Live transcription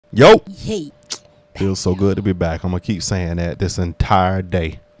Yo. Hey. Feels so good to be back. I'm gonna keep saying that this entire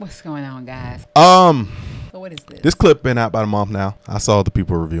day. What's going on, guys? So what is this? This clip been out about a month now. I saw the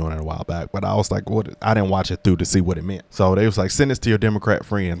people reviewing it a while back, but I was like, what? I didn't watch it through to see what it meant. So they was like, send this to your Democrat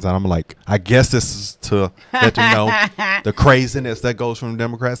friends. And I'm like, I guess this is to let them know the craziness that goes from the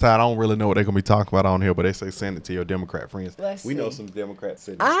Democrat side. I don't really know what they're going to be talking about on here, but they say send it to your Democrat friends. We know some Democrats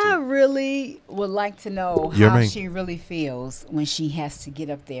sitting I really would like to know how she really feels when she has to get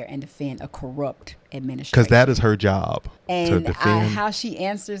up there and defend a corrupt administration. Because that is her job. And how she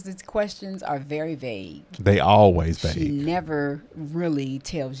answers these questions are very vague. They always vague. She never really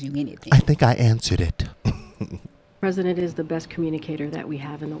tells you anything. I think I answered it. President is the best communicator that we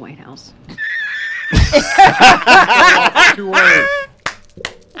have in the White House.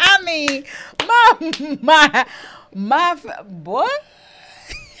 I mean, boy,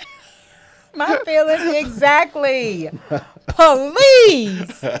 my feelings exactly.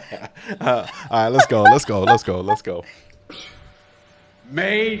 Please. All right, let's go.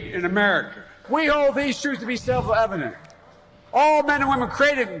 Made in America. We hold these truths to be self-evident. All men and women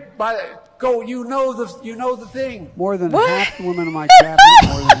created by you know the thing. More than half the women in my cabinet.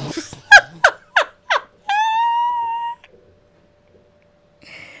 More than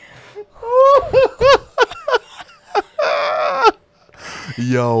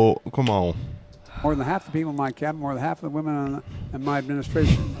Yo, come on. More than half the people in my cabinet, more than half of the women in my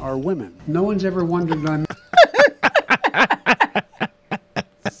administration are women. No one's ever wondered on.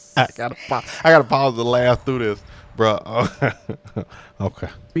 I gotta pause to laugh through this, bro. Okay.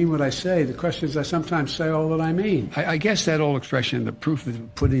 I mean what I say. The question is, I sometimes say all that I mean. I guess that old expression, the proof of the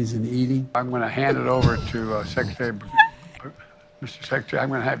pudding is in the eating. I'm going to hand it over to Secretary, Mr. Secretary. I'm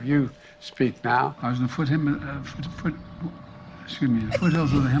going to have you speak now. I was going to put him, the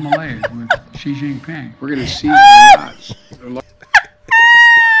foothills of the Himalayas with Xi Jinping. We're going to seize the yachts.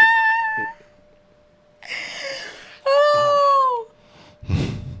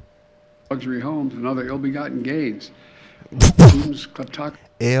 Luxury homes and other ill-begotten gains.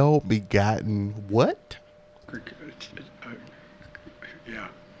 Ill-begotten what? Yeah.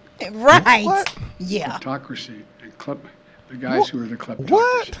 Right. What? Yeah. Kleptocracy and the guys who are the kleptocracy.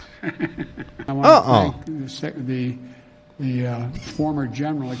 What? I want to thank the former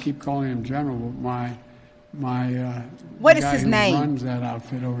general. I keep calling him general, but what is his name? Runs that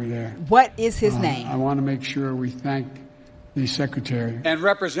outfit over there. What is his name? I want to make sure we thank the secretary and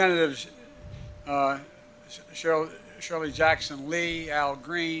representatives. Shirley Jackson Lee, Al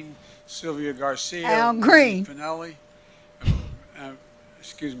Green, Sylvia Garcia, Al Green, Finelli,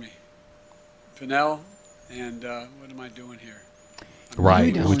 Finell, and what am I doing here?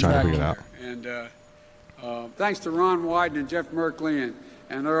 Right, we're trying to figure it out. And thanks to Ron Wyden and Jeff Merkley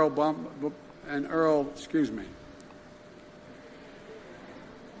and Earl, excuse me.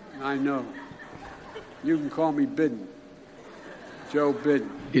 I know. You can call me Biden. Joe Biden.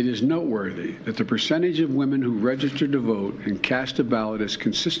 It is noteworthy that the percentage of women who register to vote and cast a ballot is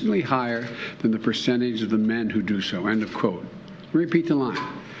consistently higher than the percentage of the men who do so. End of quote. Repeat the line.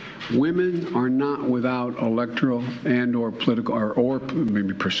 Women are not without electoral and or political or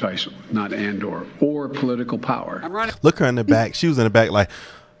maybe precise, not and or political power. Look her in the back. She was in the back like,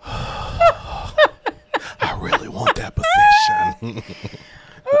 I really want that position.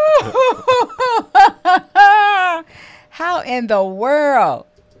 How in the world?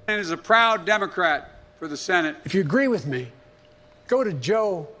 And as a proud Democrat for the Senate, if you agree with me, go to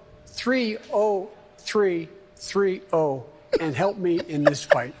Joe 30330 and help me in this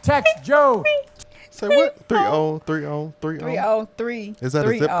fight. Text Joe. Say what? 303030. 303. Is that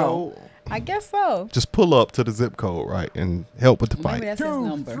a zip code? I guess so. Just pull up to the zip code, right, and help with the fight. Maybe that's his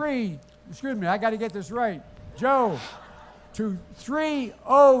number. 3. Excuse me, I got to get this right. Joe. To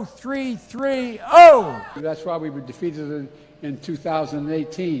 30330. That's why we were defeated in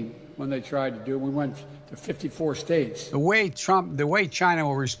 2018 when they tried to do it. We went to 54 states. The way China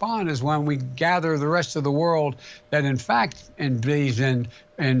will respond is when we gather the rest of the world that in fact believes in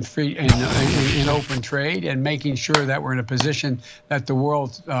free in open trade and making sure that we're in a position that the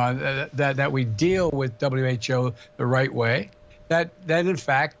world that we deal with WHO the right way. That in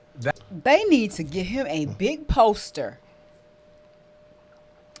fact they need to give him a big poster.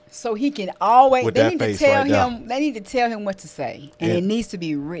 So he can always. They need to tell him. They need to tell him what to say, and it needs to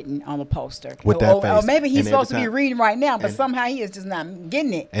be written on the poster. With that face. Or maybe he's supposed to be reading right now, but somehow he is just not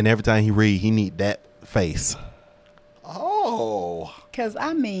getting it. And every time he read, he need that face. Oh. Because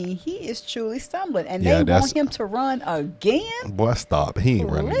I mean, he is truly stumbling, and they want him to run again. Boy, stop! He ain't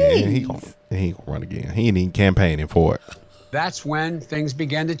running again. He ain't gonna run again. He ain't even campaigning for it. That's when things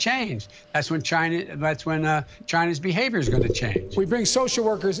began to change. That's when China's behavior is going to change. We bring social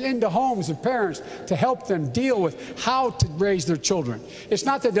workers into homes of parents to help them deal with how to raise their children. It's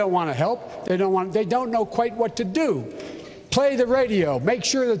not that they don't want to help. They don't know quite what to do. Play the radio. Make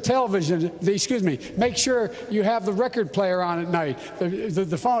sure the television, make sure you have the record player on at night.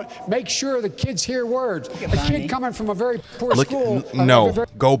 The phone. Make sure the kids hear words. A kid coming from a very poor school.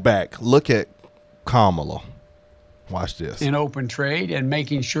 Go back. Look at Kamala. Watch this. In open trade and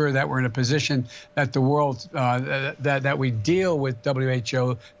making sure that we're in a position that the world, that we deal with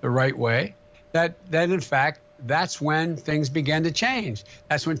WHO the right way. That in fact, that's when things began to change.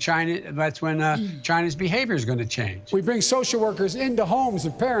 That's when China's behavior is going to change. We bring social workers into homes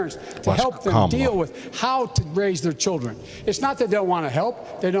of parents to help them deal with how to raise their children. It's not that they don't want to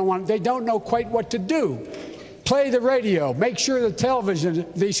help. They don't know quite what to do. Play the radio. Make sure the television,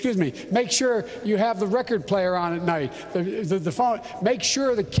 make sure you have the record player on at night. The phone. Make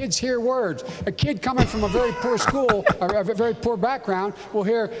sure the kids hear words. A kid coming from a very poor school, or a very poor background, will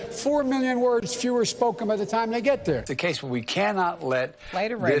hear 4 million words fewer spoken by the time they get there. The case where we cannot let play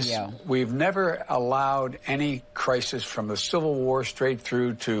the radio. We've never allowed any crisis from the Civil War straight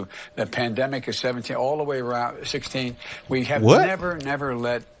through to the pandemic of 17, all the way around 16. We have never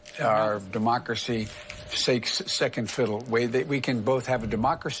let our democracy second fiddle. We can both have a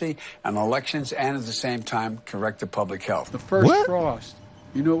democracy and elections and at the same time correct the public health. The first frost,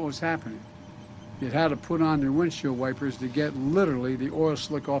 you know what was happening. You had to put on their windshield wipers to get literally the oil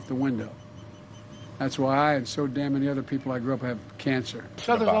slick off the window. That's why I and so damn many other people I grew up have cancer.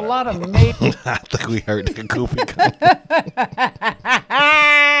 So there's a lot of I think we heard the goofy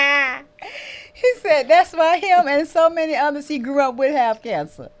He said that's why him and so many others he grew up with have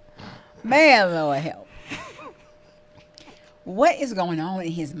cancer. Man, Lord help. What is going on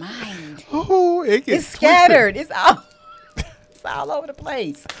in his mind? Oh, it's scattered. It's all over the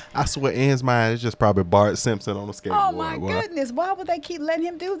place. I swear in his mind, it's just probably Bart Simpson on a skateboard. Oh, my goodness. Why would they keep letting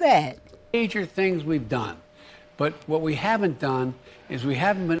him do that? Major things we've done. But what we haven't done is we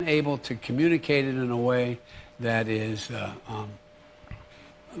haven't been able to communicate it in a way that is,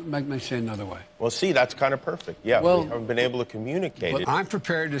 let me say another way. Well, see, that's kind of perfect. Yeah, we haven't been able to communicate it. I'm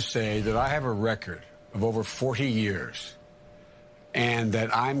prepared to say that I have a record of over 40 years and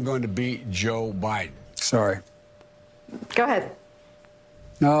that I'm going to beat Joe Biden. Sorry. Go ahead.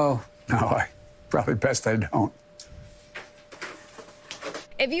 No, probably best I don't.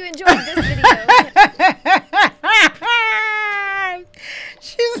 If you enjoyed this video,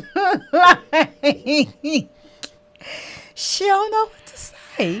 she's like, she don't know what to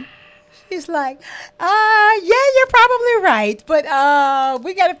say. She's like, yeah, you're probably right, but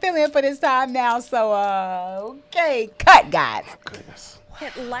we got to fill in for this time now, so okay, cut, guys. Goodness.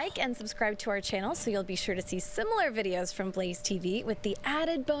 hit like and subscribe to our channel so you'll be sure to see similar videos from Blaze TV with the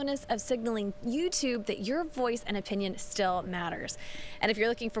added bonus of signaling YouTube that your voice and opinion still matters. And if you're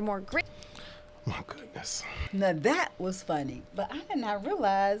looking for more great... My goodness. Now that was funny, but I did not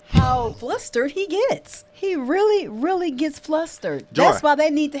realize how flustered he gets. He really, really gets flustered. Joy. That's why they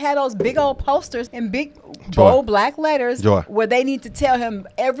need to have those big old posters in big, bold black letters where they need to tell him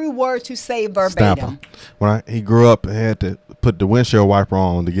every word to say verbatim. When he grew up, he had to put the windshield wiper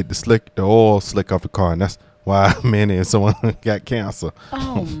on to get the oil slick off the car, and that's why many and someone got cancer.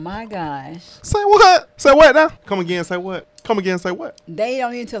 Oh my gosh. Say what? Say what now? Come again, say what? Come again, say what? They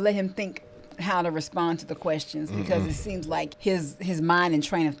don't need to let him think how to respond to the questions because it seems like his mind and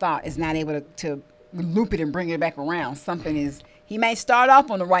train of thought is not able to loop it and bring it back around. Something is, he may start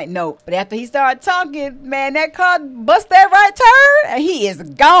off on the right note, but after he started talking, man, that car bust that right turn and he is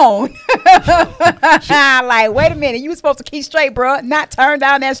gone. Like, wait a minute, you were supposed to keep straight, bro, not turn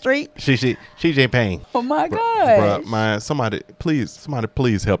down that street. CJ Payne. Oh my God. Bro, man, somebody please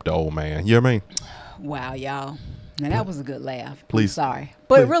help the old man. You know what I mean? Wow, y'all. Now, that was a good laugh. Please. I'm sorry.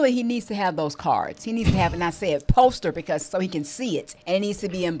 But really, he needs to have those cards. He needs to have, and I said poster because so he can see it. And it needs to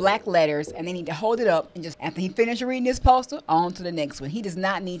be in black letters, and they need to hold it up. And just after he finishes reading this poster, on to the next one. He does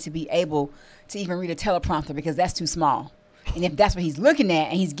not need to be able to even read a teleprompter because that's too small. And if that's what he's looking at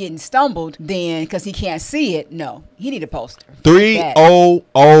and he's getting stumbled, then because he can't see it, no. He need a poster.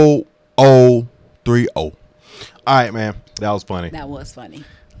 30030. All right, man. That was funny. That was funny.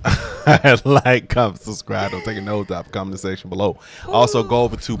 Like, comment, subscribe. Don't take a note of the comment section below. Also, go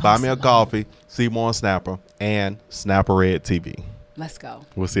over to Buy Me a Coffee, Seymour and Snapper, and Snapper Red TV. Let's go.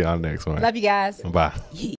 We'll see you on the next one. Love you guys. Bye.